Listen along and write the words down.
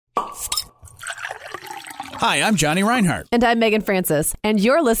Hi, I'm Johnny Reinhardt. And I'm Megan Francis. And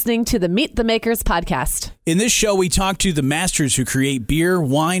you're listening to the Meet the Makers podcast. In this show, we talk to the masters who create beer,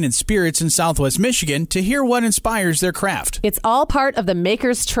 wine, and spirits in Southwest Michigan to hear what inspires their craft. It's all part of the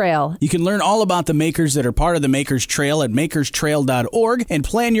Makers Trail. You can learn all about the makers that are part of the Makers Trail at makerstrail.org and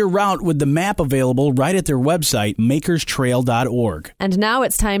plan your route with the map available right at their website, makerstrail.org. And now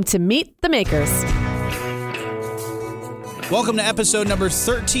it's time to meet the makers. Welcome to episode number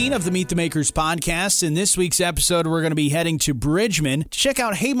 13 of the Meet the Makers podcast. In this week's episode, we're going to be heading to Bridgman to check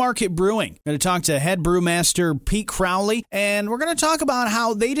out Haymarket Brewing. We're going to talk to head brewmaster Pete Crowley, and we're going to talk about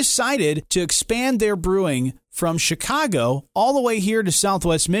how they decided to expand their brewing from Chicago all the way here to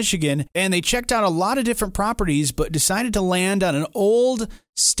Southwest Michigan, and they checked out a lot of different properties, but decided to land on an old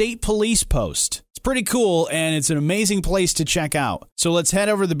state police post. It's pretty cool, and it's an amazing place to check out. So let's head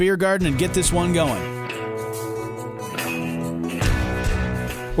over to the beer garden and get this one going.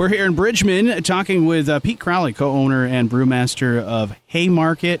 We're here in Bridgman talking with Pete Crowley, co-owner and brewmaster of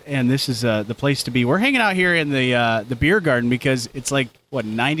Haymarket, and this is the place to be. We're hanging out here in the beer garden because it's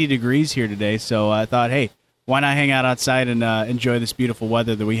 90 degrees here today, so I thought, hey, why not hang out outside and enjoy this beautiful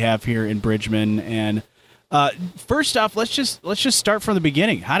weather that we have here in Bridgman? And first off, let's just start from the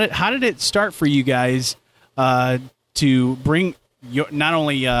beginning. How did it start for you guys to bring not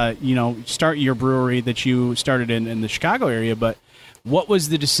only start your brewery that you started in the Chicago area, but what was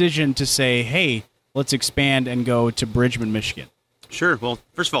the decision to say, hey, let's expand and go to Bridgman, Michigan? Sure. Well,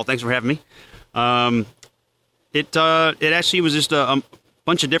 first of all, thanks for having me. It actually was just a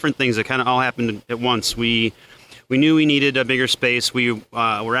bunch of different things that kind of all happened at once. We knew we needed a bigger space. We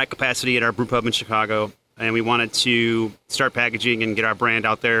were at capacity at our brew pub in Chicago, and we wanted to start packaging and get our brand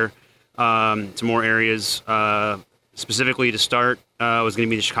out there to more areas. Specifically to start was going to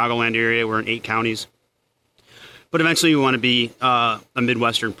be the Chicagoland area. We're in 8 counties. But eventually we want to be a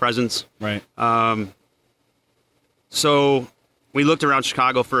Midwestern presence. Right. So we looked around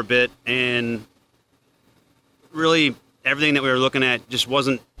Chicago for a bit, and really everything that we were looking at just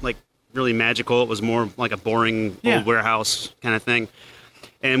wasn't really magical. It was more like a boring old warehouse kind of thing.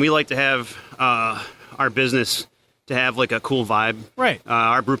 And we like to have our business to have a cool vibe. Right.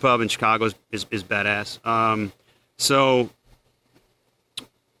 Our brew pub in Chicago is badass. So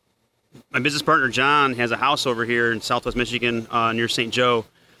my business partner, John, has a house over here in Southwest Michigan near St. Joe,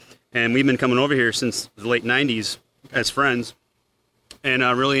 and we've been coming over here since the late 90s as friends, and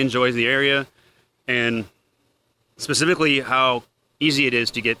really enjoys the area, and specifically how easy it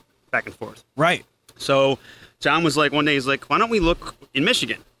is to get back and forth. Right. So John was one day, he's like, why don't we look in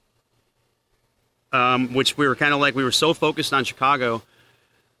Michigan? Which we were kind of we were so focused on Chicago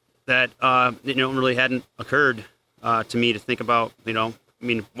that really hadn't occurred to me to think about,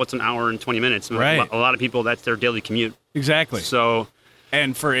 what's an hour and 20 minutes? Right. A lot of people, that's their daily commute. Exactly. So,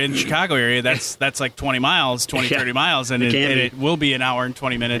 and in Chicago area, that's 20 miles, 30 miles, and it will be an hour and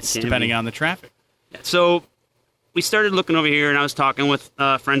 20 minutes depending on the traffic. So we started looking over here, and I was talking with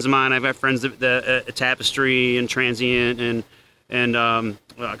friends of mine. I've got friends at Tapestry and Transient and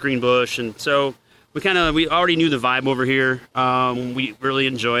Greenbush, and so we already knew the vibe over here. We really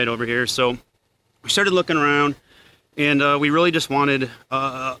enjoy it over here, so we started looking around. And we really just wanted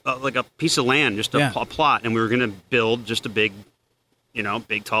a piece of land, just a plot, and we were going to build just a big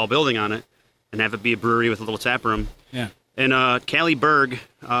tall building on it, and have it be a brewery with a little tap room. Yeah. And Callie Berg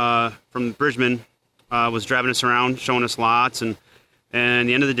from Bridgman was driving us around, showing us lots, and at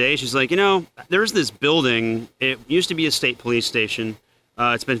the end of the day, she's like, there's this building. It used to be a state police station.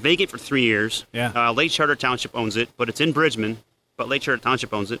 It's been vacant for 3 years. Yeah. Lake Charter Township owns it, but it's in Bridgman, but Lake Charter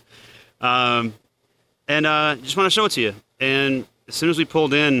Township owns it. And just want to show it to you. And as soon as we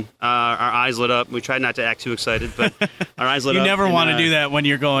pulled in, our eyes lit up. We tried not to act too excited, but our eyes lit up. You never want to do that when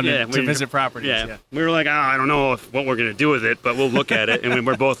you're going to visit properties. Yeah. We were like, I don't know what we're going to do with it, but we'll look at it. And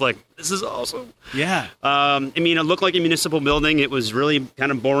we're both like, this is awesome. Yeah. It looked like a municipal building. It was really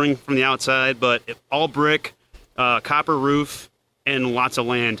kind of boring from the outside, but all brick, copper roof, and lots of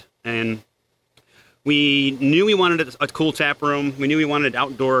land. And we knew we wanted a cool tap room. We knew we wanted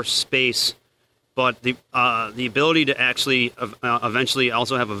outdoor space. But the ability to actually eventually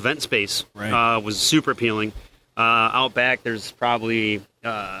also have a vent space was super appealing. Out back, there's probably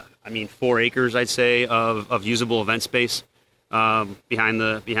 4 acres, I'd say, of usable event space behind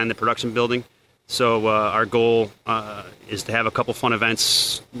the production building. So our goal is to have a couple fun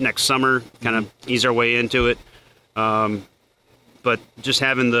events next summer, kind of ease our way into it. But just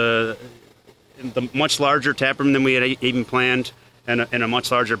having the much larger tap room than we had even planned. And a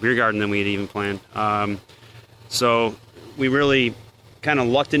much larger beer garden than we had even planned. So we really kind of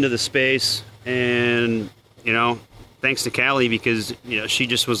lucked into the space, and thanks to Callie, because she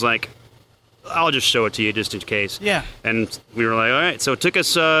just was like, I'll just show it to you just in case. Yeah. And we were like, all right. So it took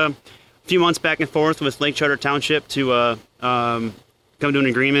us a few months back and forth with Lake Charter Township to come to an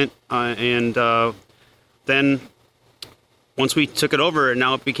agreement. And then once we took it over,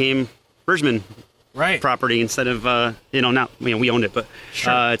 now it became Bridgman property instead of, now we owned it, but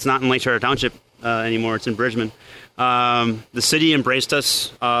it's not in Lake Charter Township anymore. It's in Bridgman. The city embraced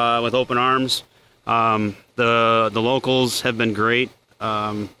us with open arms. The locals have been great.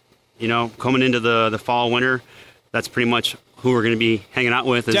 Coming into the fall, winter, that's pretty much who we're going to be hanging out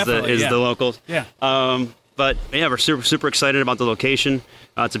with is the locals. Yeah. But yeah, we're super excited about the location.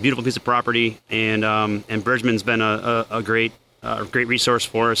 It's a beautiful piece of property, and Bridgman's been a great resource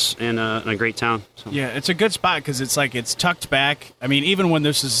for us and a great town. So. Yeah, it's a good spot because it's tucked back. I mean, even when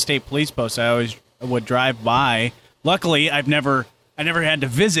this is a state police post, I always would drive by. Luckily, I never had to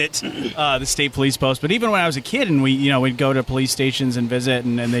visit the state police post, but even when I was a kid and we'd go to police stations and visit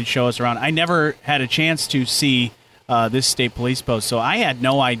and they'd show us around, I never had a chance to see this state police post. So I had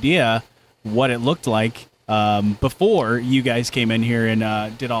no idea what it looked like before you guys came in here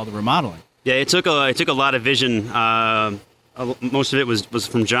and did all the remodeling. Yeah, it took a lot of vision. Most of it was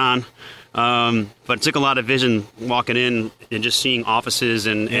from John, but it took a lot of vision walking in and just seeing offices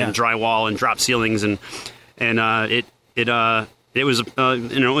and drywall and drop ceilings and it was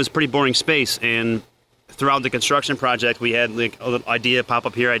it was a pretty boring space. And throughout the construction project, we had like a little idea pop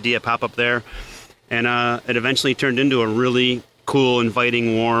up here, idea pop up there, and it eventually turned into a really cool,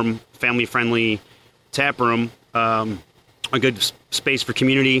 inviting, warm, family-friendly tap room. A good space for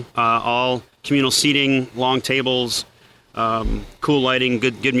community, all communal seating, long tables, cool lighting,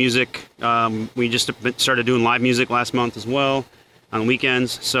 good music. We just started doing live music last month as well on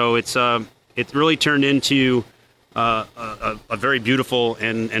weekends. So it really turned into a very beautiful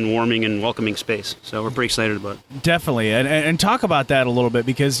and warming and welcoming space. So we're pretty excited about it. Definitely. And talk about that a little bit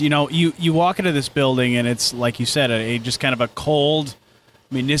because, you walk into this building and it's, like you said, a just kind of a cold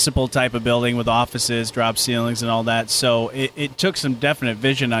municipal type of building with offices, drop ceilings, and all that. So it took some definite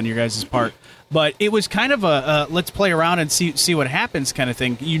vision on your guys' part. But it was kind of a let's play around and see what happens kind of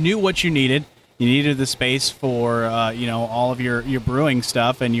thing. You knew what you needed. You needed the space for all of your brewing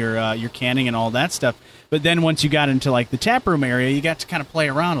stuff and your canning and all that stuff. But then once you got into like the tap room area, you got to kind of play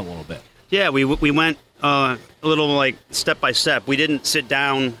around a little bit. Yeah, we went a little like step by step. We didn't sit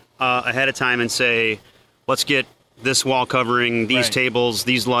down ahead of time and say, let's get this wall covering, these tables,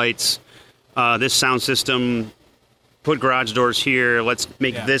 these lights, this sound system, put garage doors here. Let's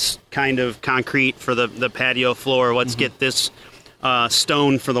make this kind of concrete for the patio floor. Let's get this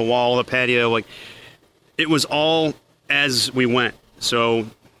stone for the wall of the patio. Like, it was all as we went. So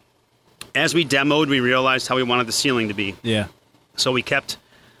as we demoed, we realized how we wanted the ceiling to be. Yeah. So we kept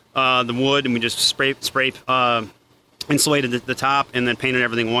the wood and we just spray insulated the top and then painted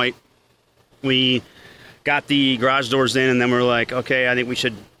everything white. We got the garage doors in, and then we're like, okay, I think we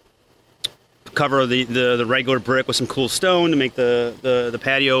should cover the regular brick with some cool stone to make the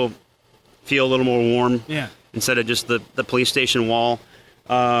patio feel a little more warm. Yeah. Instead of just the police station wall.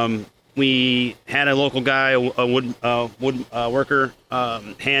 We had a local guy, a wood worker,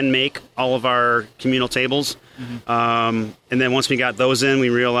 hand make all of our communal tables. Mm-hmm. And then once we got those in, we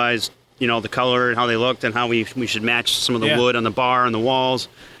realized, the color and how they looked and how we should match some of the wood on the bar and the walls.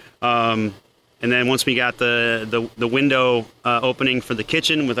 And then once we got the window opening for the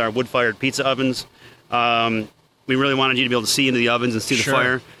kitchen with our wood-fired pizza ovens, we really wanted you to be able to see into the ovens and see the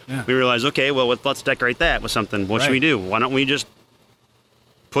fire. Yeah. We realized, okay, well, let's decorate that with something. What should we do? Why don't we just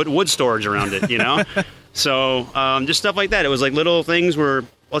put wood storage around it, So just stuff like that. It was like little things where,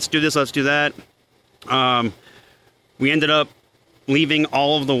 let's do this, let's do that. We ended up leaving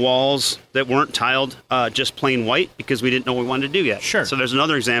all of the walls that weren't tiled just plain white because we didn't know what we wanted to do yet. Sure. So there's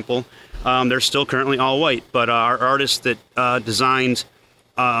another example. They're still currently all white, but our artist that designed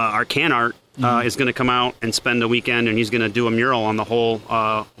our can art is going to come out and spend a weekend, and he's going to do a mural on the whole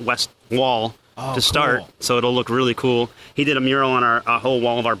west wall to start. Cool. So it'll look really cool. He did a mural on our whole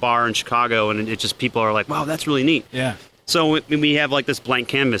wall of our bar in Chicago, and it just, people are like, wow, that's really neat. Yeah. So we have like this blank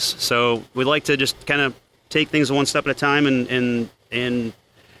canvas. So we like to just kind of take things one step at a time and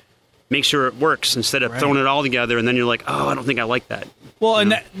make sure it works instead of throwing it all together, and then you're like, oh, I don't think I like that. Well,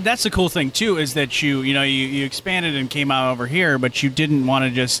 and that's the cool thing, too, is that you expanded and came out over here, but you didn't want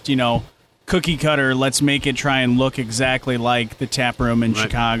to just, cookie cutter, let's make it try and look exactly like the tap room in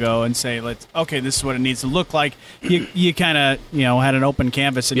Chicago and say, this is what it needs to look like. You kind of, had an open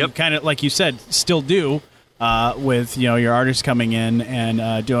canvas, and you kind of, like you said, still do with, your artists coming in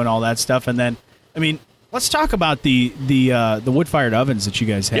and doing all that stuff. And then, let's talk about the wood-fired ovens that you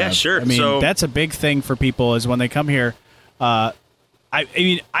guys have. Yeah, sure. That's a big thing for people is when they come here, I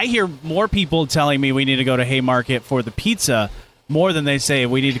mean, I hear more people telling me we need to go to Haymarket for the pizza more than they say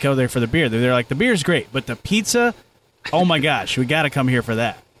we need to go there for the beer. They're like, the beer's great, but the pizza, oh my gosh, we got to come here for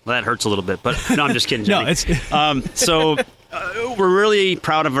that. Well, that hurts a little bit, but no, I'm just kidding, No, Jenny. it's We're really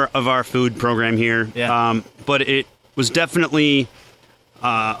proud of our food program here. Yeah. But it was definitely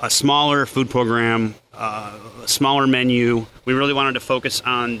a smaller food program, a smaller menu. We really wanted to focus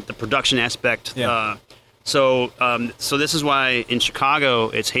on the production aspect. Yeah. So this is why in Chicago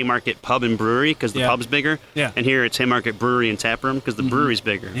it's Haymarket Pub and Brewery because the pub's bigger. Yeah. And here it's Haymarket Brewery and Tap Room because the brewery's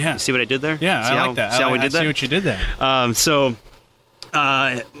bigger. Yeah. You see what I did there? Yeah, see I how, like that. See how we did that? I see what you did there.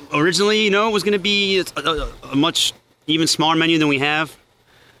 Originally, it was going to be a much even smaller menu than we have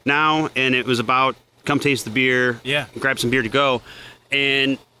now, and it was about come taste the beer, grab some beer to go,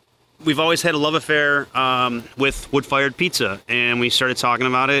 and we've always had a love affair with wood-fired pizza, and we started talking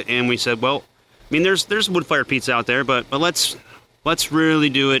about it, and we said, well, I mean, there's wood-fired pizza out there, but let's really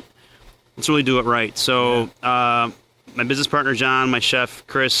do it. Let's really do it right. So my business partner John, my chef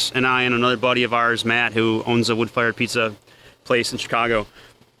Chris, and I, and another buddy of ours, Matt, who owns a wood-fired pizza place in Chicago,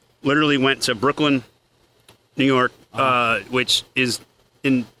 literally went to Brooklyn, New York, which is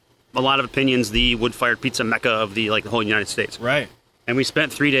in a lot of opinions the wood-fired pizza mecca of the whole United States. Right. And we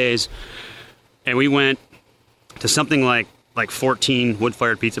spent 3 days, and we went to something like 14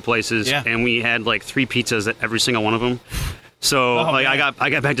 wood-fired pizza places, and we had 3 pizzas at every single one of them. So I got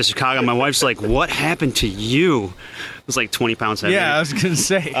back to Chicago. My wife's like, "What happened to you?" It was 20 pounds heavy. Yeah, I was gonna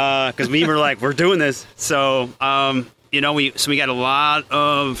say because we were like, "We're doing this." So we got a lot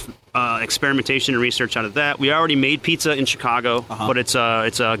of experimentation and research out of that. We already made pizza in Chicago, but it's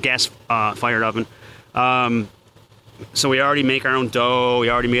a gas fired oven. So we already make our own dough. We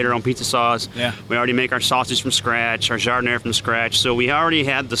already made our own pizza sauce. Yeah. We already make our sausage from scratch, our jardiniere from scratch. So we already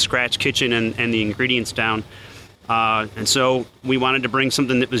had the scratch kitchen and the ingredients down. And so we wanted to bring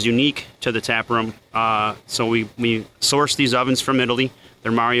something that was unique to the tap room. So we sourced these ovens from Italy.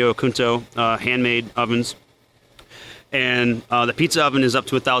 They're Mario Acunto handmade ovens. And the pizza oven is up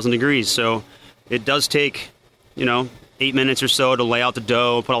to 1,000 degrees. So it does take, 8 minutes or so to lay out the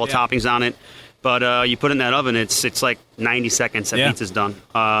dough, put all the toppings on it. But you put it in that oven, it's like 90 seconds that pizza's done.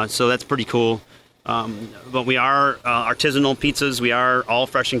 So that's pretty cool. But we are artisanal pizzas. We are all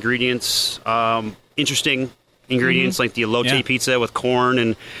fresh ingredients, interesting ingredients like the elote pizza with corn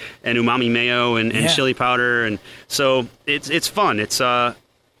and umami mayo and chili powder. And so it's fun. It's a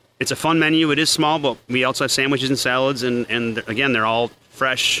fun menu. It is small, but we also have sandwiches and salads. And again, they're all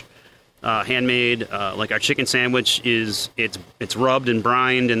fresh. Handmade, like our chicken sandwich it's rubbed and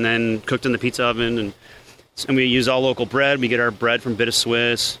brined and then cooked in the pizza oven, and we use all local bread. We get our bread from Bit of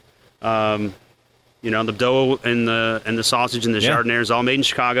Swiss. The dough and the sausage and the jardiniere is all made in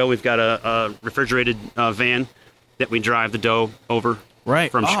Chicago. We've got a refrigerated van that we drive the dough over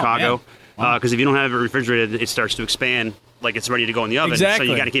from Chicago. Because if you don't have it refrigerated, it starts to expand like it's ready to go in the oven. Exactly.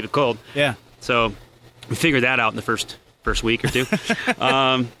 So you got to keep it cold. Yeah. So we figured that out in the first week or two.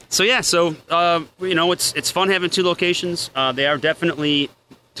 It's fun having 2 locations. They are definitely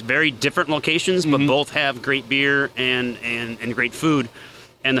very different locations, but both have great beer and great food.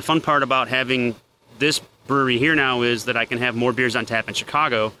 And the fun part about having this brewery here now is that I can have more beers on tap in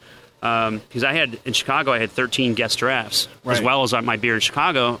Chicago. Because in Chicago I had 13 guest drafts as well as my beer in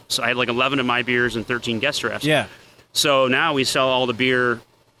Chicago. So I had 11 of my beers and 13 guest drafts. Yeah. So now we sell all the beer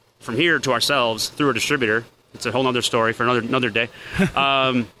from here to ourselves through a distributor. It's a whole other story for another day.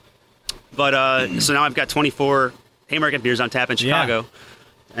 So now I've got 24 Haymarket beers on tap in Chicago.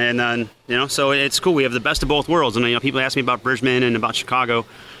 And then, so it's cool. We have the best of both worlds. And, people ask me about Bridgman and about Chicago.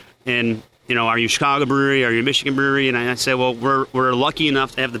 And, are you a Chicago brewery? Are you a Michigan brewery? And I say, well, we're lucky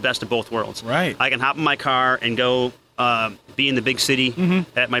enough to have the best of both worlds. Right. I can hop in my car and go be in the big city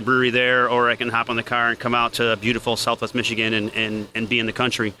at my brewery there, or I can hop on the car and come out to beautiful Southwest Michigan and be in the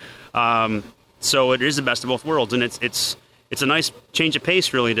country. So it is the best of both worlds, and it's a nice change of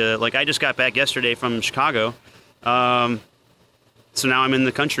pace, really. I just got back yesterday from Chicago, so now I'm in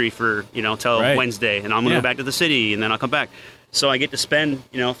the country for till Wednesday, and I'm gonna go back to the city, and then I'll come back. So I get to spend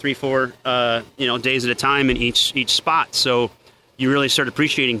 3-4 days at a time in each spot. So you really start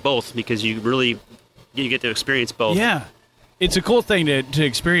appreciating both because you get to experience both. Yeah, it's a cool thing to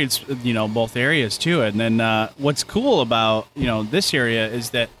experience both areas too. And then what's cool about this area is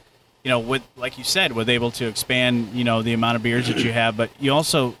that. With like you said, with able to expand, the amount of beers that you have, but you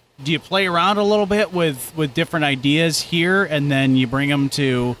also do you play around a little bit with different ideas here, and then you bring them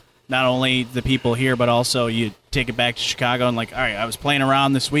to not only the people here, but also you take it back to Chicago and all right, I was playing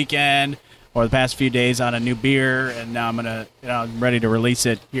around this weekend or the past few days on a new beer, and now I'm ready to release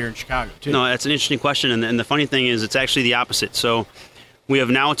it here in Chicago too. No, that's an interesting question, and the funny thing is, it's actually the opposite. So we have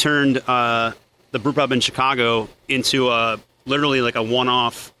now turned the brew pub in Chicago into literally like a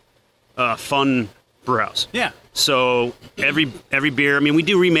one-off fun brew house. Yeah. So every beer, I mean, we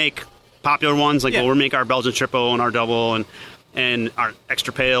do remake popular ones, like we'll remake our Belgian Triple and our Double and our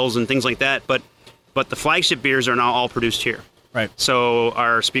Extra Pales and things like that. But the flagship beers are now all produced here. Right. So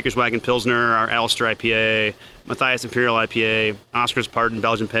our Speaker's Wagon Pilsner, our Alistair IPA, Matthias Imperial IPA, Oscar's Pardon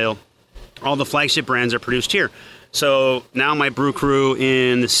Belgian Pale, all the flagship brands are produced here. So now my brew crew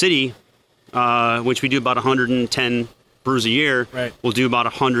in the city, which we do about 110 brews a year, will do about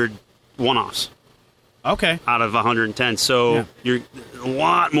 100 one-offs. Okay. Out of 110. So you're a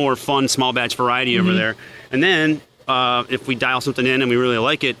lot more fun small batch variety over there. And then if we dial something in and we really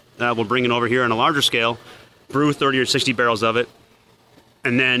like it, we'll bring it over here on a larger scale, brew 30 or 60 barrels of it,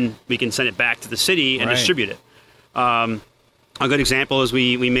 and then we can send it back to the city and distribute it. A good example is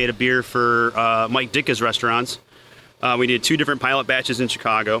we made a beer for Mike Ditka's restaurants. We did 2 different pilot batches in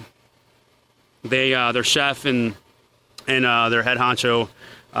Chicago. Their chef and their head honcho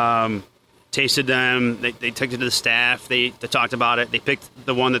tasted them. They took it to the staff. They talked about it. They picked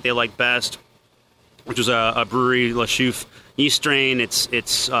the one that they liked best, which was a brewery La Chouffe yeast strain. It's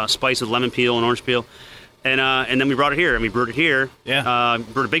spiced with lemon peel and orange peel. And then we brought it here, and we brewed it here. Yeah.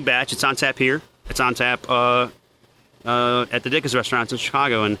 Brewed a big batch. It's on tap here. It's on tap at the Ditka's restaurants in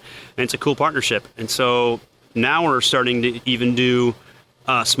Chicago, and it's a cool partnership. And so now we're starting to even do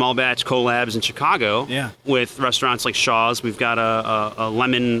small batch collabs in Chicago with restaurants like Shaw's. We've got a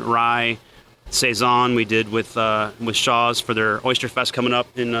lemon rye saison we did with Shaw's for their Oyster Fest coming up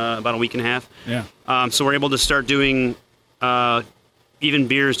in about a week and a half. Yeah. So we're able to start doing even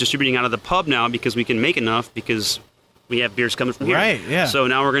beers distributing out of the pub now because we can make enough because we have beers coming from here. Right, yeah. So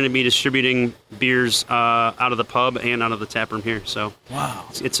now we're going to be distributing beers out of the pub and out of the tap room here. So wow,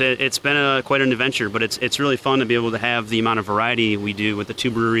 it's been quite an adventure, but it's really fun to be able to have the amount of variety we do with the 2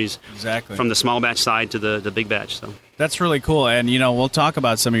 breweries. Exactly. From the small batch side to the big batch. So that's really cool. And we'll talk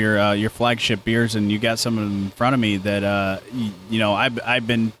about some of your flagship beers, and you got some of them in front of me that I've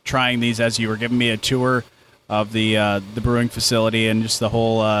been trying these as you were giving me a tour of the brewing facility and just the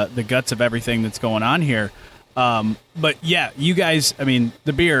whole the guts of everything that's going on here. But yeah, you guys, I mean,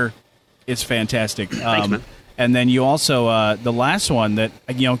 the beer is fantastic. Thanks, man. And then you also, the last one that,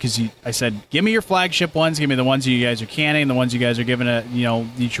 because I said, give me your flagship ones, give me the ones you guys are canning, the ones you guys are giving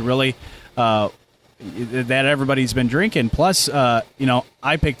you should really, that everybody's been drinking. Plus,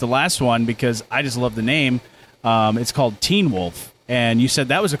 I picked the last one because I just love the name. It's called Teen Wolf. And you said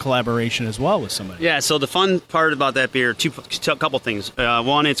that was a collaboration as well with somebody. Yeah, so the fun part about that beer, a couple things.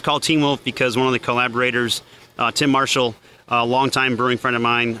 One, it's called Teen Wolf because one of the collaborators, Tim Marshall, a longtime brewing friend of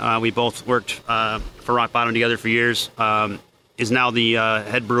mine, we both worked for Rock Bottom together for years, is now the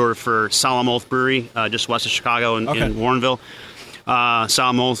head brewer for Solemn Oath Brewery, just west of Chicago in Warrenville.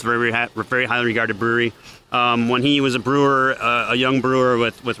 Solemn Oath, very highly regarded brewery. When he was a brewer, a young brewer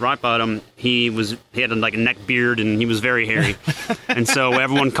with Rock Bottom, he had like a neck beard and he was very hairy, and so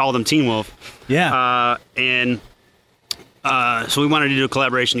everyone called him Teen Wolf. Yeah. So we wanted to do a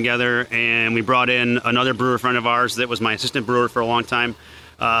collaboration together, and we brought in another brewer friend of ours that was my assistant brewer for a long time.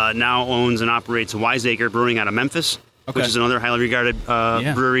 Now owns and operates Wiseacre Brewing out of Memphis, which is another highly regarded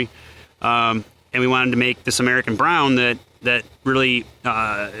brewery. And we wanted to make this American Brown that really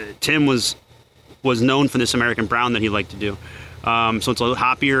Tim was known for this American Brown that he liked to do. So it's a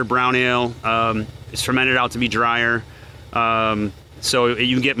hoppier brown ale. It's fermented out to be drier. So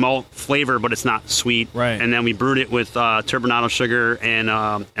you get malt flavor, but it's not sweet. Right. And then we brewed it with turbinado sugar and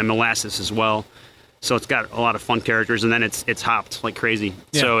molasses as well. So it's got a lot of fun characters, and then it's hopped like crazy.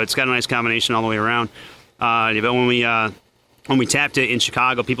 Yeah. So it's got a nice combination all the way around. But when we tapped it in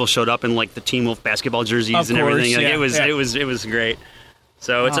Chicago, people showed up in like the Teen Wolf basketball jerseys and everything. Like, it was great.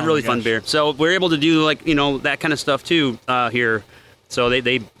 So it's a really fun beer. So we're able to do that kind of stuff too here. So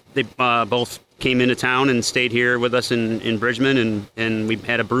they both came into town and stayed here with us in Bridgman, and we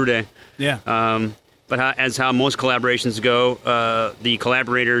had a brew day. Yeah. But how most collaborations go, the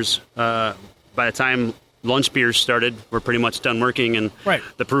collaborators by the time lunch beers started, were pretty much done working, and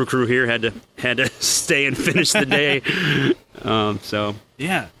the brew crew here had to stay and finish the day. So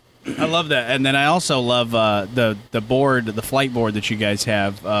yeah. I love that. And then I also love the flight board that you guys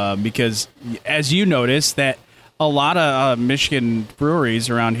have, because as you notice that a lot of Michigan breweries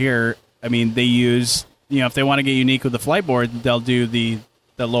around here, I mean, they use, if they want to get unique with the flight board, they'll do the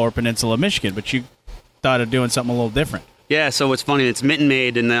Lower Peninsula of Michigan, but you thought of doing something a little different. Yeah, so it's funny. It's Mitten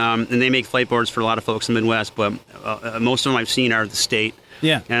Made, and they make flight boards for a lot of folks in the Midwest, but most of them I've seen are the state.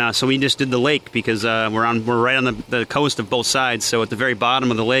 Yeah. And so we just did the lake because we're right on the coast of both sides. So at the very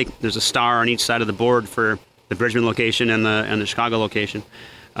bottom of the lake, there's a star on each side of the board for the Bridgman location and the Chicago location.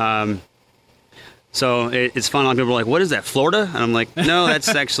 So it's fun. A lot of people are like, "What is that, Florida?" And I'm like, "No, that's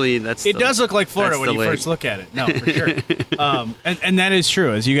actually that's." It does look like Florida when you first look at it. No, for sure. And that is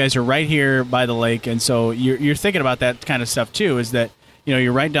true. As you guys are right here by the lake, and so you're thinking about that kind of stuff too. Is that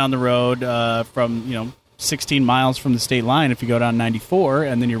you're right down the road from 16 miles from the state line if you go down 94,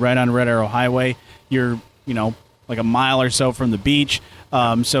 and then you're right on Red Arrow Highway. You're like a mile or so from the beach.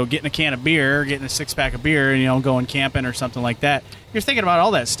 So getting a can of beer, getting a 6-pack of beer, and going camping or something like that. You're thinking about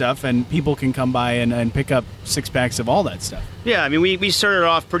all that stuff, and people can come by and pick up 6-packs of all that stuff. Yeah, I mean, we started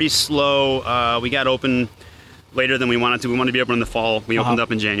off pretty slow. We got open later than we wanted to. We wanted to be open in the fall. We opened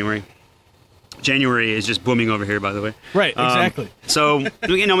up in January. January is just booming over here, by the way. Right, exactly. So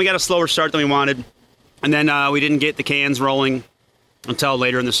we got a slower start than we wanted, and then we didn't get the cans rolling until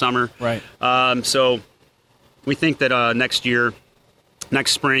later in the summer. Right. So we think that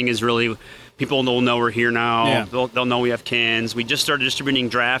next spring is really, people will know we're here now. Yeah. They'll know we have cans. We just started distributing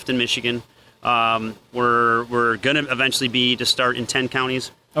draft in Michigan. We're going to eventually be to start in 10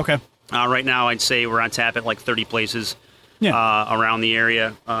 counties. Okay. Right now, I'd say we're on tap at like 30 places around the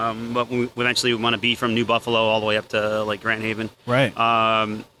area. But we eventually want to be from New Buffalo all the way up to like Grand Haven. Right.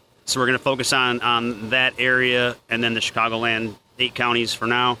 So we're going to focus on that area and then the Chicagoland 8 counties for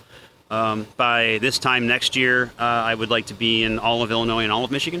now. By this time next year, I would like to be in all of Illinois and all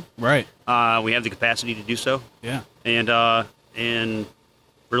of Michigan. Right. We have the capacity to do so. Yeah. And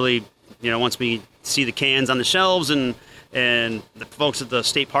really, once we see the cans on the shelves and the folks at the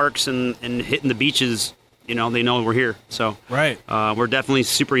state parks and hitting the beaches, they know we're here. So right. We're definitely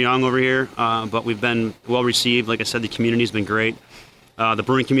super young over here, but we've been well received. Like I said, the community's been great. The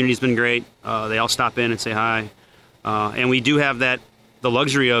brewing community's been great. They all stop in and say hi. And we do have the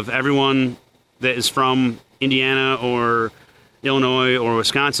luxury of everyone that is from Indiana or Illinois or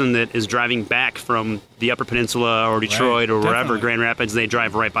Wisconsin that is driving back from the Upper Peninsula or Detroit or wherever, definitely. Grand Rapids, they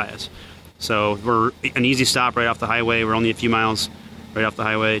drive right by us. So we're an easy stop right off the highway. We're only a few miles right off the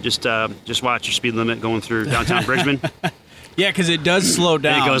highway. Just watch your speed limit going through downtown Bridgman. Yeah, because it does slow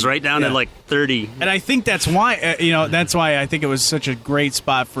down. It goes right down to like 30. And I think that's why, that's why I think it was such a great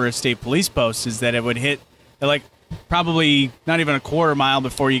spot for a state police post, is that it would hit, like, probably not even a quarter mile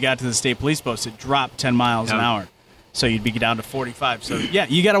before you got to the state police post. It dropped 10 miles an hour. So you'd be down to 45. So, yeah,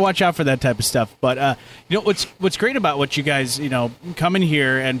 you got to watch out for that type of stuff. But, what's great about what you guys, coming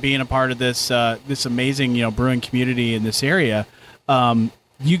here and being a part of this this amazing, brewing community in this area,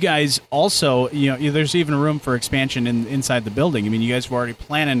 you guys also, there's even room for expansion inside the building. I mean, you guys were already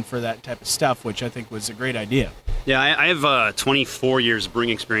planning for that type of stuff, which I think was a great idea. Yeah, I have 24 years of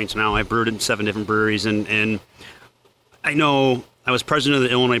brewing experience now. I've brewed in 7 different breweries, and I know I was president of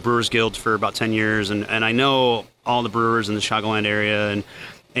the Illinois Brewers Guild for about 10 years, and I know all the brewers in the Chicagoland area,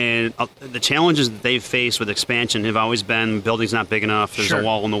 and the challenges that they've faced with expansion have always been building's not big enough, there's a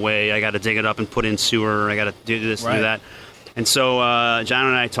wall in the way, I got to dig it up and put in sewer, I got to do this, do that. And so John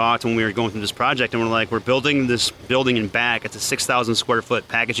and I talked when we were going through this project, and we're like, we're building this building in back. It's a 6,000 square foot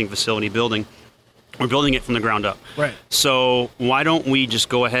packaging facility building. We're building it from the ground up. Right. So why don't we just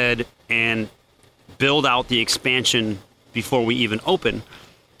go ahead and build out the expansion before we even open?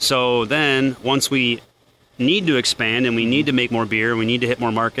 So then once we need to expand and we need to make more beer, we need to hit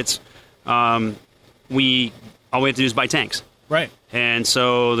more markets, all we have to do is buy tanks. Right. And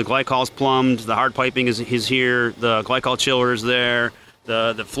so the glycol is plumbed, the hard piping is here, the glycol chiller is there,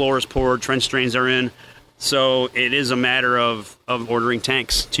 the floor is poured, trench drains are in. So it is a matter of ordering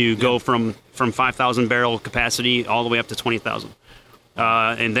tanks to go from 5,000 barrel capacity all the way up to 20,000.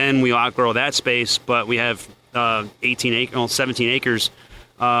 And then we outgrow that space, but we have 17 acres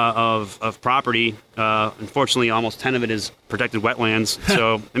of property. Unfortunately, almost 10 of it is protected wetlands.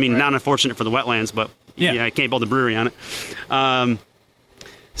 So, I mean, not unfortunate for the wetlands, but I can't build a brewery on it.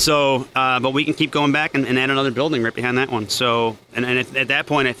 But we can keep going back and add another building right behind that one. So, and at that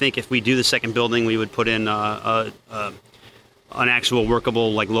point, I think if we do the second building, we would put in an actual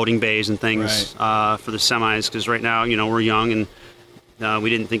workable like loading bays and things for the semis. Because right now, we're young and we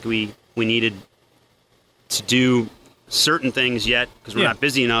didn't think we needed to do certain things yet because we're not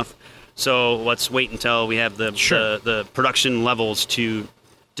busy enough. So let's wait until we have the production levels to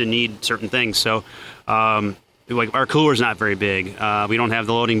need certain things. So. Like our cooler's not very big. We don't have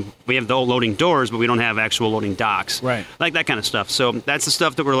the loading. We have the loading doors, but we don't have actual loading docks. Right. Like that kind of stuff. So that's the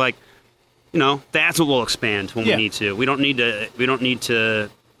stuff that we're like, that's what we'll expand when we need to. We don't need to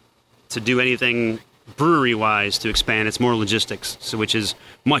do anything brewery wise to expand. It's more logistics, which is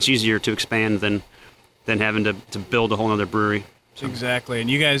much easier to expand than having to build a whole other brewery. So. Exactly. And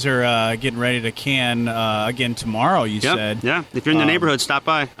you guys are getting ready to can again tomorrow, you said. Yeah. If you're in the neighborhood, stop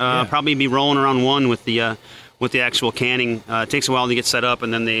by. Probably be rolling around 1 with the with the actual canning. It takes a while to get set up,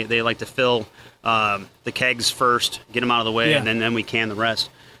 and then they like to fill the kegs first, get them out of the way, and then we can the rest.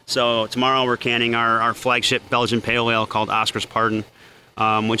 So tomorrow we're canning our flagship Belgian Pale Ale called Oscar's Pardon,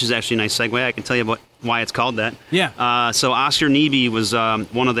 which is actually a nice segue. I can tell you why it's called that. Yeah. So Oscar Neebe was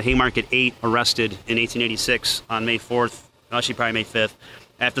one of the Haymarket 8 arrested in 1886 on May 4th, actually probably May 5th,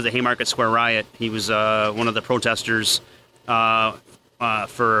 after the Haymarket Square riot. He was one of the protesters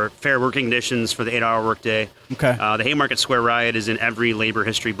for fair working conditions for the 8-hour workday. Okay. The Haymarket Square riot is in every labor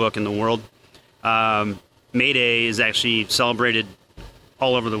history book in the world. May Day is actually celebrated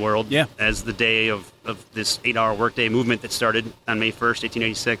all over the world as the day of this 8-hour workday movement that started on May 1st,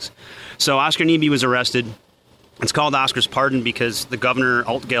 1886. So Oscar Neebe was arrested. It's called Oscar's Pardon because the governor,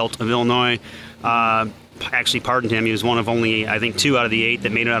 Altgeld of Illinois, actually pardoned him. He was one of only, I think, 2 out of the 8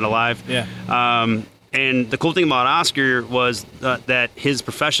 that made it out alive. Yeah. And the cool thing about Oscar was that his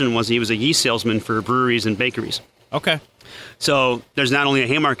profession was he was a yeast salesman for breweries and bakeries. Okay. So there's not only a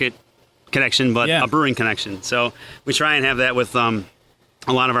Haymarket connection, but a brewing connection. So we try and have that with a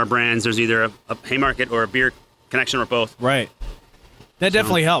lot of our brands. There's either a Haymarket or a beer connection or both. Right. That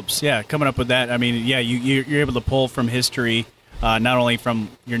definitely helps. Yeah, coming up with that. I mean, you're able to pull from history, not only from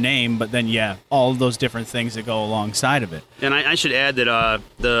your name, but then all of those different things that go alongside of it. And I should add that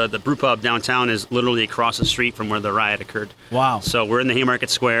the brew pub downtown is literally across the street from where the riot occurred. Wow. So we're in the Haymarket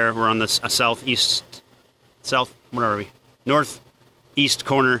Square. We're on the northeast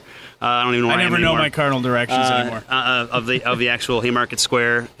corner. I don't even know where I never am know anymore. my cardinal directions anymore. Of the actual Haymarket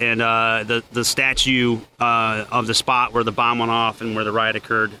Square, and the statue of the spot where the bomb went off and where the riot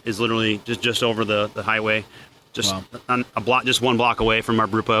occurred is literally just over the highway, just on a block, just 1 block away from our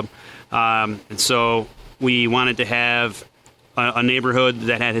brew pub. And so we wanted to have a neighborhood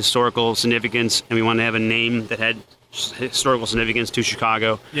that had historical significance, and we wanted to have a name that had historical significance to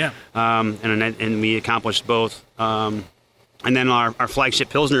Chicago. Yeah. And we accomplished both. And then our flagship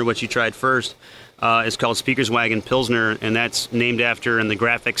Pilsner, which you tried first, is called Speaker's Wagon Pilsner, and that's named after, and the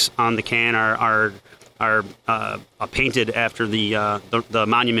graphics on the can are painted after the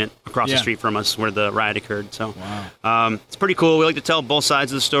monument across the street from us where the riot occurred. So it's pretty cool. We like to tell both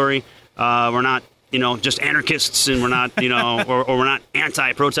sides of the story. We're not, just anarchists, and we're not, or we're not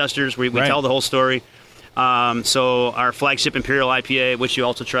anti-protesters. We tell the whole story. So our flagship Imperial IPA, which you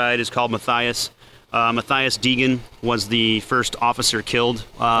also tried, is called Matthias. Matthias Deegan was the first officer killed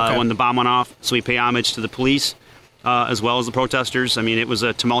when the bomb went off, so we pay homage to the police as well as the protesters. I mean, it was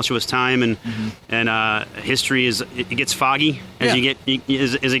a tumultuous time, and history it gets foggy as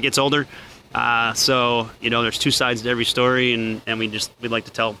as it gets older. So there's 2 sides to every story, and we'd like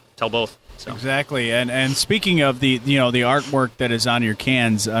to tell both. So. Exactly, and speaking of the the artwork that is on your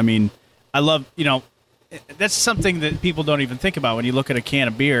cans, I mean, I love that's something that people don't even think about when you look at a can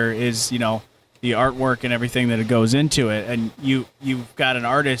of beer is the artwork and everything that it goes into it. And you've got an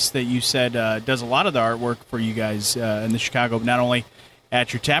artist that you said does a lot of the artwork for you guys in the Chicago, not only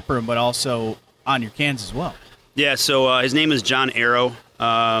at your tap room, but also on your cans as well. Yeah, so his name is John Airo,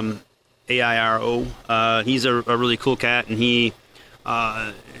 A-I-R-O. He's a really cool cat, and he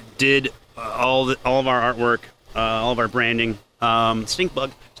did all of our artwork, all of our branding. Stink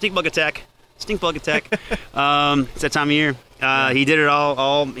bug attack. It's that time of year. He did it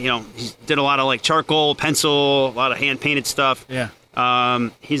all. He did a lot of charcoal, pencil, a lot of hand painted stuff. Yeah.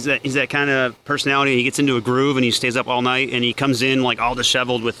 He's that kind of personality. He gets into a groove and he stays up all night, and he comes in all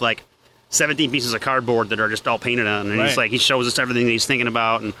disheveled with 17 pieces of cardboard that are just all painted on. And he shows us everything that he's thinking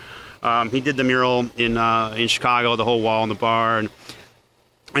about. And he did the mural in Chicago, the whole wall in the bar,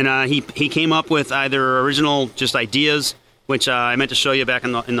 and he came up with either original just ideas, which I meant to show you back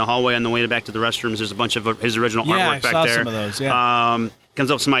in the hallway on the way back to the restrooms. There's a bunch of his original artwork back there. Yeah, I saw some of those,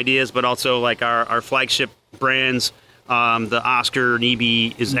 comes up with some ideas, but also our flagship brands. The Oscar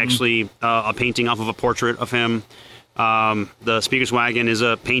Neebe is actually a painting off of a portrait of him. The Speaker's Wagon is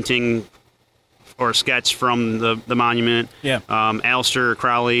a painting or a sketch from the monument. Yeah. Aleister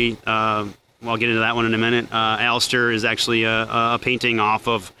Crowley, I'll get into that one in a minute. Aleister is actually a painting off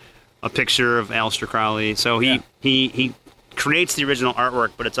of a picture of Aleister Crowley. So he creates the original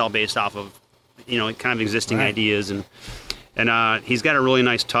artwork, but it's all based off of kind of existing ideas, and he's got a really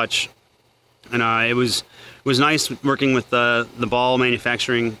nice touch, and it was nice working with the Ball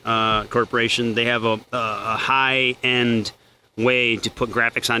Manufacturing Corporation. They have a high end way to put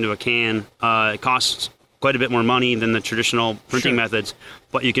graphics onto a can. It costs quite a bit more money than the traditional printing methods,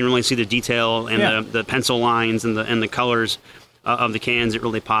 but you can really see the detail and the pencil lines and the colors of the cans. It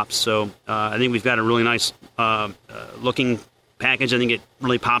really pops. So I think we've got a really nice looking package. I think it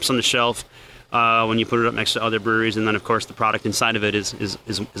really pops on the shelf. when you put it up next to other breweries, and then of course the product inside of it is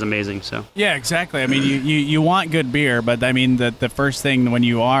amazing. So yeah, exactly. I mean, you want good beer, but I mean the first thing when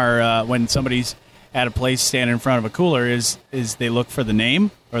you are when somebody's at a place standing in front of a cooler is they look for the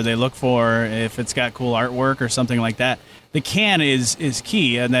name, or they look for if it's got cool artwork or something like that. The can is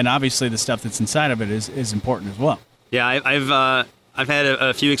key, and then obviously the stuff that's inside of it is important as well. Yeah, I've had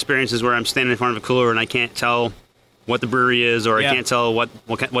a few experiences where I'm standing in front of a cooler and I can't tell what the brewery is, or I can't tell what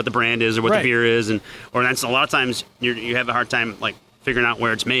the brand is, or what the beer is, or that's a lot of times you have a hard time like figuring out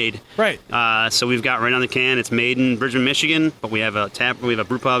where it's made. Right. So we've got right on the can, it's made in Bridgman, Michigan, but we have a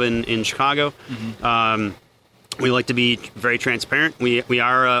brew pub in Chicago. Mm-hmm. We like to be very transparent. We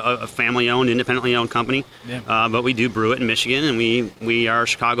are a family-owned, independently owned company, but we do brew it in Michigan, and we are a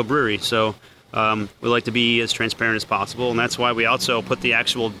Chicago brewery. So we like to be as transparent as possible, and that's why we also put the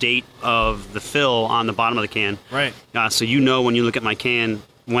actual date of the fill on the bottom of the can. Right. So when you look at my can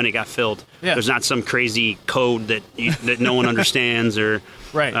when it got filled. Yeah. There's not some crazy code that no one understands, or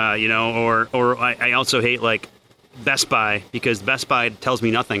right. Or I also hate like Best Buy, because Best Buy tells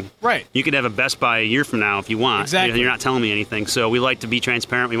me nothing. Right. You could have a Best Buy a year from now if you want. Exactly. You're not telling me anything. So we like to be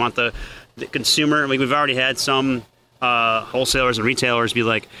transparent. We want the consumer. Like we've already had some wholesalers and retailers be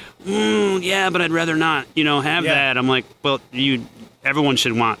like, yeah, but I'd rather not, have that. I'm like, well, everyone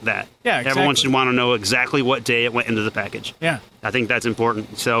should want that. Yeah, exactly. Everyone should want to know exactly what day it went into the package. Yeah. I think that's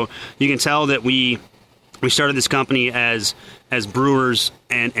important. So you can tell that we started this company as brewers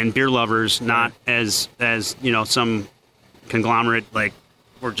and beer lovers, not as some conglomerate, like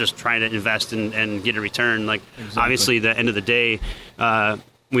we're just trying to invest and get a return. Like obviously at the end of the day,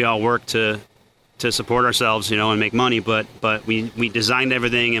 we all work to support ourselves, and make money, but we designed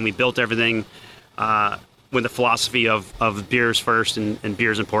everything and we built everything with the philosophy of beers first, and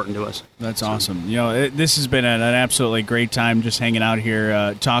beer is important to us. That's awesome. This has been an absolutely great time just hanging out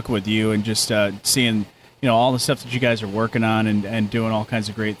here, talking with you, and just seeing all the stuff that you guys are working on and doing all kinds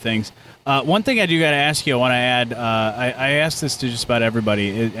of great things. One thing I do got to ask you, I want to add, I asked this to just about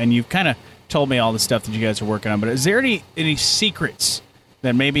everybody, and you've kind of told me all the stuff that you guys are working on, but is there any secrets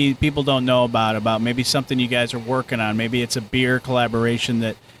that maybe people don't know about maybe something you guys are working on? Maybe it's a beer collaboration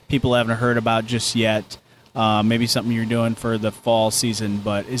that people haven't heard about just yet. Maybe something you're doing for the fall season.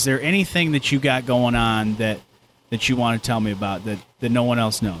 But is there anything that you got going on that you want to tell me about that no one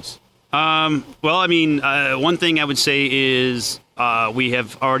else knows? One thing I would say is we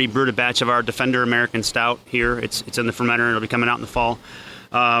have already brewed a batch of our Defender American Stout here. It's in the fermenter, and it'll be coming out in the fall.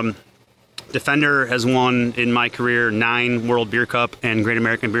 Defender has won, in my career, 9 World Beer Cup and Great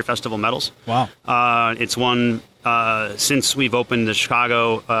American Beer Festival medals. Wow. It's won, since we've opened the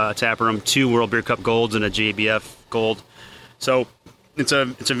Chicago tap room, 2 World Beer Cup golds and a JBF gold. So it's a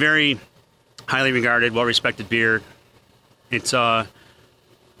very highly regarded, well-respected beer. It's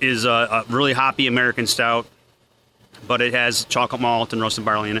is a really hoppy American stout, but it has chocolate malt and roasted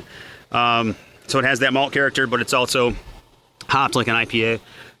barley in it. So it has that malt character, but it's also hopped like an IPA.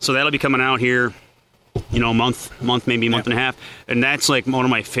 So that'll be coming out here, a month, maybe a month and a half. And that's like one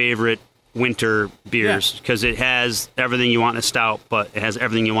of my favorite winter beers, because it has everything you want in a stout, but it has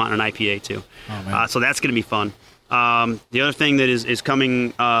everything you want in an IPA too. Oh, so that's going to be fun. The other thing that is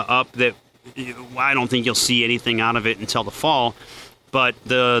coming up that I don't think you'll see anything out of it until the fall, but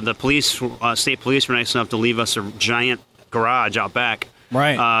the police, state police, were nice enough to leave us a giant garage out back,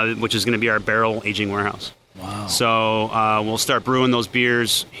 right? Which is going to be our barrel aging warehouse. Wow. So we'll start brewing those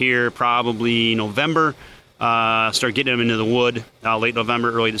beers here probably November. Start getting them into the wood late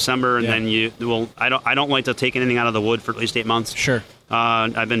November, early December, and then I don't like to take anything out of the wood for at least 8 months. Sure.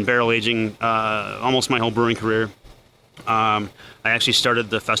 I've been barrel aging almost my whole brewing career. I actually started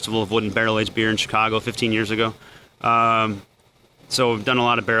the Festival of Wood and Barrel Aged Beer in Chicago 15 years ago. So I've done a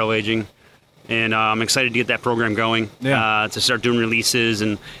lot of barrel aging. And I'm excited to get that program going, to start doing releases,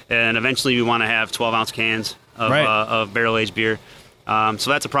 and eventually we want to have 12-ounce cans of barrel-aged beer. So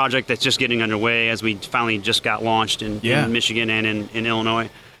that's a project that's just getting underway, as we finally just got launched in Michigan and in Illinois.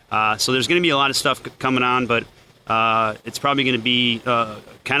 So there's going to be a lot of stuff coming on, but it's probably going to be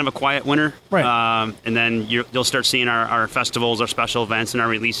kind of a quiet winter. Right. And then you'll start seeing our festivals, our special events, and our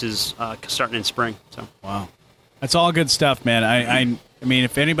releases starting in spring. So. Wow. That's all good stuff, man. I mean,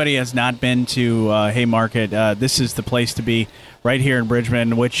 if anybody has not been to Haymarket, this is the place to be, right here in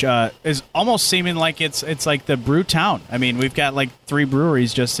Bridgman, which is almost seeming like it's like the brew town. I mean, we've got like 3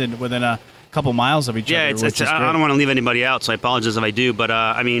 breweries just within a couple miles of each other. Yeah, I don't want to leave anybody out, so I apologize if I do. But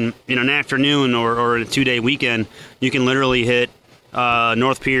an afternoon or a 2-day weekend, you can literally hit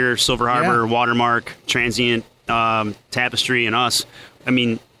North Pier, Silver Harbor, Watermark, Transient, Tapestry, and us. I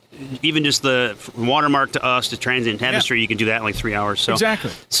mean, even just the watermark to us to transient tapestry, you can do that in like 3 hours. So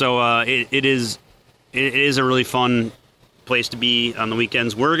Exactly. So it is a really fun place to be on the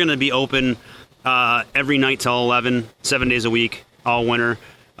weekends. We're going to be open every night till 11, 7 days a week, all winter.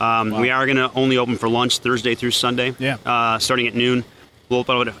 We are going to only open for lunch Thursday through Sunday, starting at noon. We'll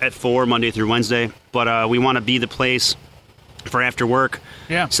open at 4 Monday through Wednesday. But we want to be the place for after work,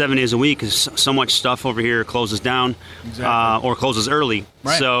 7 days a week, because so much stuff over here closes down or closes early.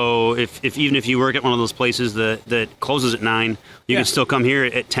 Right. So even if you work at one of those places that closes at 9, you can still come here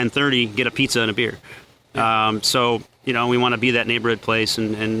at 10:30, get a pizza and a beer. So we want to be that neighborhood place,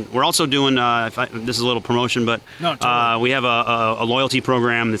 and we're also doing. This is a little promotion, but we have a loyalty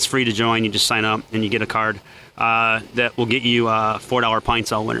program that's free to join. You just sign up and you get a card that will get you $4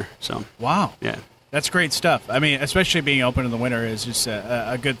 pints all winter. So wow, yeah. That's great stuff. I mean, especially being open in the winter is just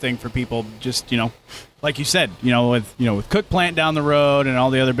a good thing for people. Just like you said, with Cook Plant down the road and all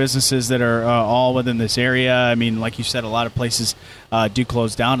the other businesses that are all within this area. I mean, like you said, a lot of places do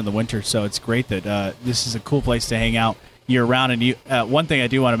close down in the winter, so it's great that this is a cool place to hang out year round. And one thing I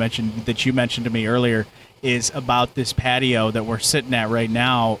do want to mention that you mentioned to me earlier is about this patio that we're sitting at right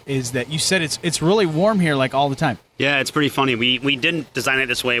now. Is that you said it's really warm here, like all the time. Yeah, it's pretty funny. We didn't design it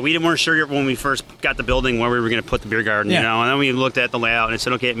this way. We weren't sure when we first got the building where we were going to put the beer garden, and then we looked at the layout and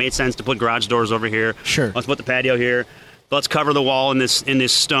said, okay, it made sense to put garage doors over here. Sure. Let's put the patio here. Let's cover the wall in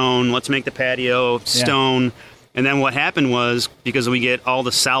this stone. Let's make the patio stone. And then what happened was, because we get all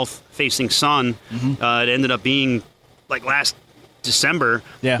the south-facing sun, it ended up being like last December,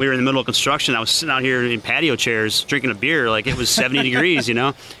 we were in the middle of construction. I was sitting out here in patio chairs drinking a beer. Like, it was 70 degrees,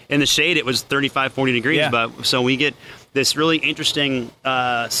 In the shade, it was 35, 40 degrees. Yeah. But so we get this really interesting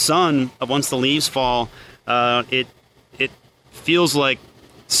sun once the leaves fall. It feels like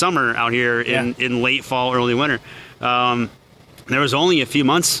summer out here in late fall, early winter. There was only a few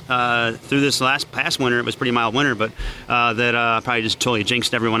months through this past winter. It was pretty mild winter, but that probably just totally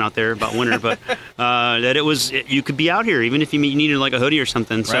jinxed everyone out there about winter. But that you could be out here even if you needed like a hoodie or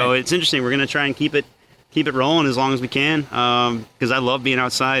something. So it's interesting. We're going to try and keep it rolling as long as we can, because I love being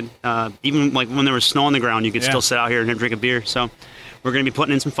outside. Even like when there was snow on the ground, you could still sit out here and drink a beer. So we're going to be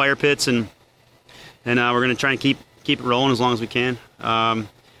putting in some fire pits, and we're going to try and keep it rolling as long as we can.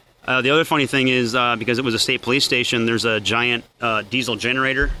 The other funny thing is, because it was a state police station, there's a giant diesel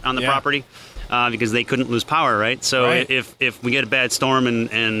generator on the property because they couldn't lose power, right? So if we get a bad storm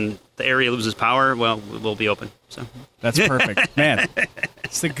and the area loses power, well, we'll be open. So that's perfect, man.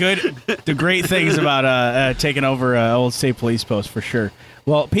 It's the great things about taking over old state police post for sure.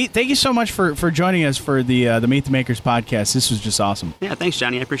 Well, Pete, thank you so much for joining us for the Meet the Makers podcast. This was just awesome. Yeah, thanks,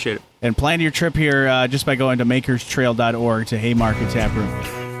 Johnny. I appreciate it. And plan your trip here just by going to makerstrail.org to Haymarket Tap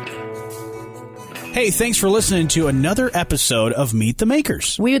Room. Hey, thanks for listening to another episode of Meet the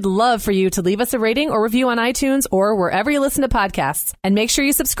Makers. We would love for you to leave us a rating or review on iTunes or wherever you listen to podcasts. And make sure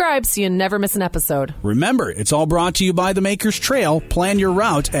you subscribe so you never miss an episode. Remember, it's all brought to you by the Makers Trail. Plan your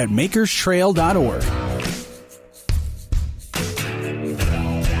route at makerstrail.org.